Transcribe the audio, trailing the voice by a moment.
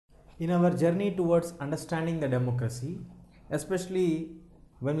In our journey towards understanding the democracy, especially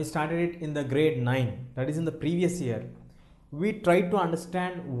when we started it in the grade 9, that is in the previous year, we tried to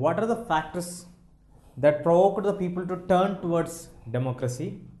understand what are the factors that provoked the people to turn towards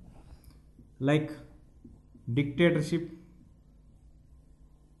democracy, like dictatorship,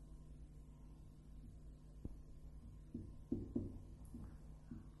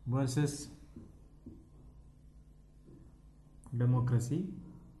 versus democracy.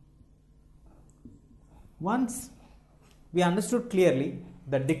 Once we understood clearly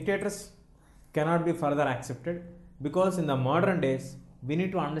that dictators cannot be further accepted, because in the modern days we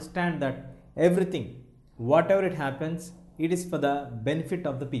need to understand that everything, whatever it happens, it is for the benefit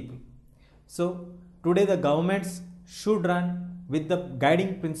of the people. So today the governments should run with the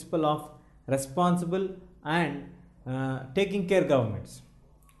guiding principle of responsible and taking care governments,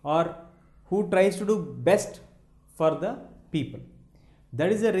 or who tries to do best for the people.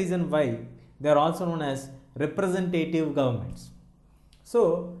 That is the reason why they are also known as representative governments.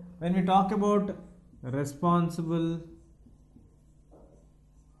 So when we talk about responsible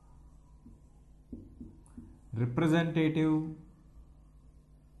representative,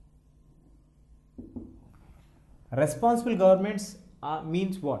 responsible governments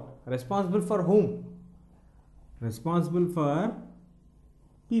means what? Responsible for whom? Responsible for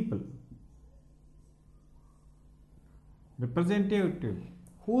people. Representative,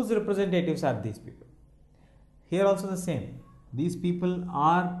 whose representatives are these people? Here also the same, these people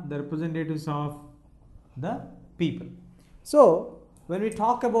are the representatives of the people. So when we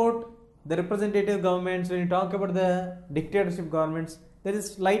talk about the representative governments, when we talk about the dictatorship governments, there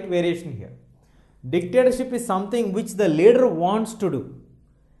is slight variation here. Dictatorship is something which the leader wants to do.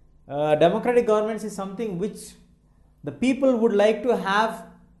 Democratic governments is something which the people would like to have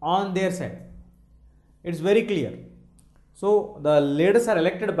on their side. It's very clear. So the leaders are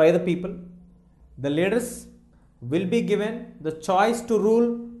elected by the people. The leaders will be given the choice to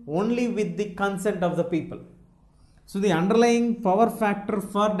rule only with the consent of the people. So the underlying power factor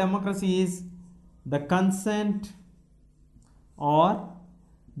for democracy is the consent or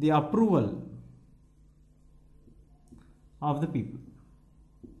the approval of the people.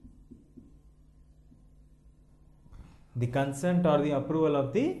 The consent or the approval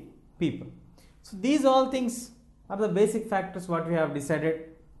of the people. So these all things are the basic factors what we have decided.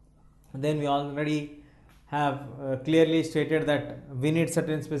 And then we already have clearly stated that we need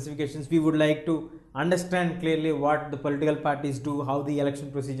certain specifications. We would like to understand clearly what the political parties do, how the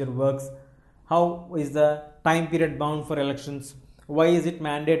election procedure works, how is the time period bound for elections, why is it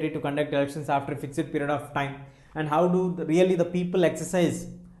mandatory to conduct elections after a fixed period of time, and how do really the people exercise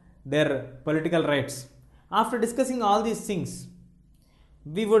their political rights. After discussing all these things,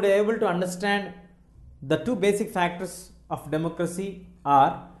 we would be able to understand the two basic factors of democracy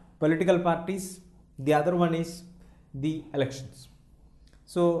are political parties, the other one is the elections.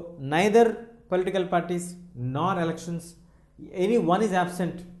 So neither political parties nor elections, any one is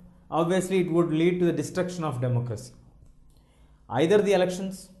absent, obviously it would lead to the destruction of democracy. Either the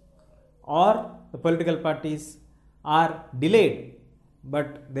elections or the political parties are delayed,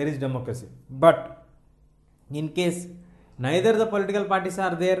 but there is democracy. But in case neither the political parties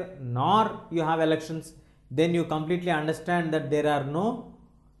are there nor you have elections, then you completely understand that there are no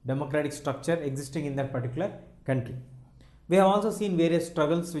democratic structure existing in that particular country. We have also seen various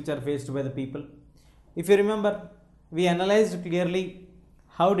struggles which are faced by the people. If you remember, we analyzed clearly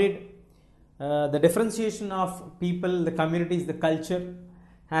how did the differentiation of people, the communities, the culture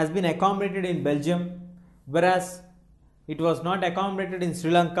has been accommodated in Belgium, whereas it was not accommodated in Sri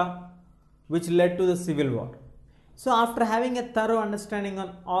Lanka, which led to the civil war. So after having a thorough understanding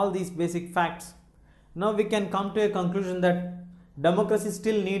on all these basic facts, now we can come to a conclusion that democracy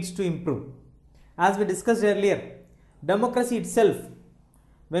still needs to improve. As we discussed earlier, democracy itself,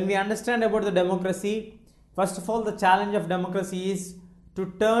 when we understand about the democracy, first of all the challenge of democracy is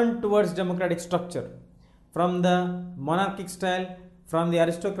to turn towards democratic structure. From the monarchic style, from the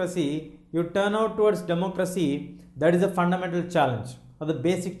aristocracy, you turn out towards democracy. That is a fundamental challenge or the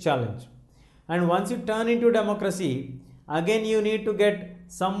basic challenge. And once you turn into democracy, again you need to get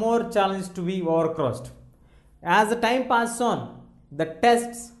some more challenges to be overcrossed. As the time passes on, the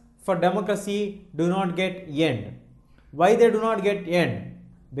tests for democracy do not get end. Why they do not get end?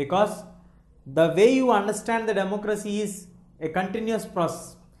 Because the way you understand the democracy is a continuous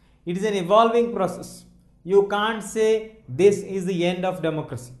process. It is an evolving process. You can't say this is the end of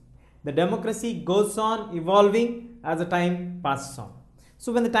democracy. The democracy goes on evolving as the time passes on.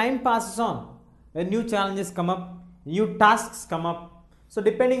 So when the time passes on, when new challenges come up, new tasks come up. So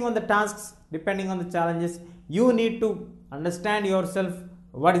depending on the tasks, depending on the challenges, you need to understand yourself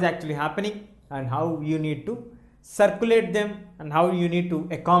what is actually happening and how you need to circulate them and how you need to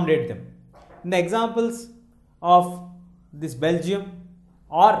accommodate them. In the examples of this Belgium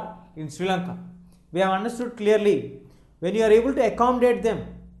or in Sri Lanka, we have understood clearly when you are able to accommodate them,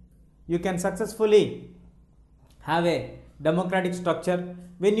 you can successfully have a democratic structure.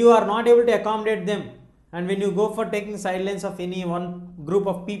 When you are not able to accommodate them and when you go for taking sidelines of any one group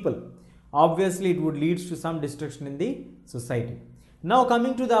of people, obviously it would lead to some destruction in the society. Now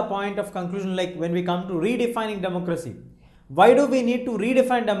coming to the point of conclusion, like when we come to redefining democracy, why do we need to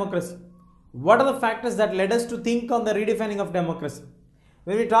redefine democracy? What are the factors that led us to think on the redefining of democracy?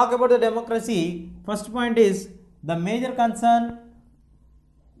 When we talk about the democracy, first point is the major concern: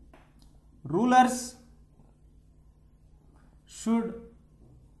 rulers should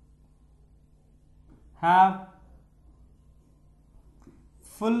have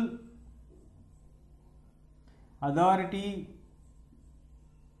full authority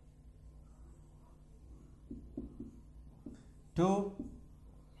to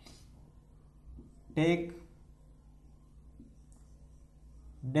take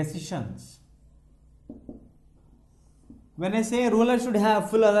decisions. When I say rulers should have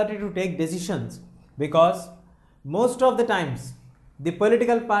full authority to take decisions, because most of the times the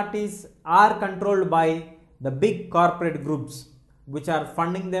political parties are controlled by the big corporate groups which are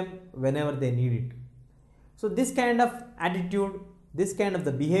funding them whenever they need it. So this kind of attitude, this kind of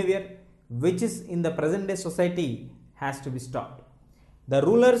the behavior which is in the present day society has to be stopped. The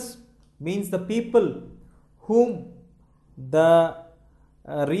rulers means the people whom the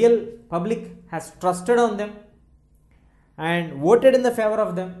real public has trusted on them and voted in the favor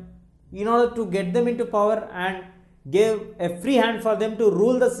of them in order to get them into power and gave a free hand for them to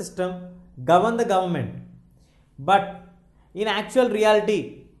rule the system, govern the government. But in actual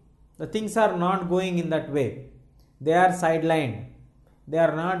reality, the things are not going in that way. They are sidelined. They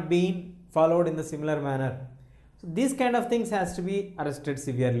are not being followed in the similar manner. So these kind of things has to be arrested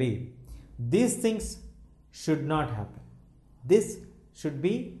severely. These things should not happen. This should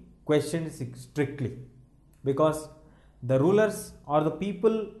be questioned strictly, because the rulers or the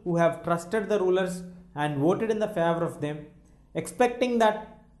people who have trusted the rulers and voted in the favor of them, expecting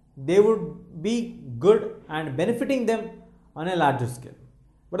that they would be good and benefiting them on a larger scale.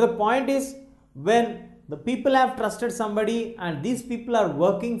 But the point is, when the people have trusted somebody and these people are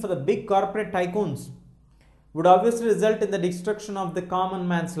working for the big corporate tycoons, would obviously result in the destruction of the common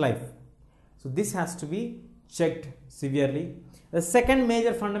man's life. So this has to be checked severely. The second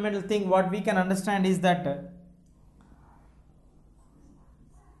major fundamental thing what we can understand is that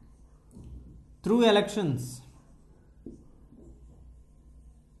through elections,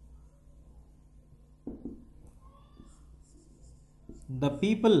 the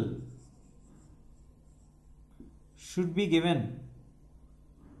people should be given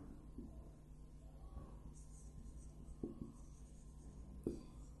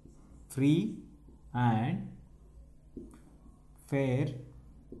free and fair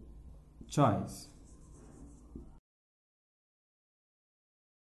choice.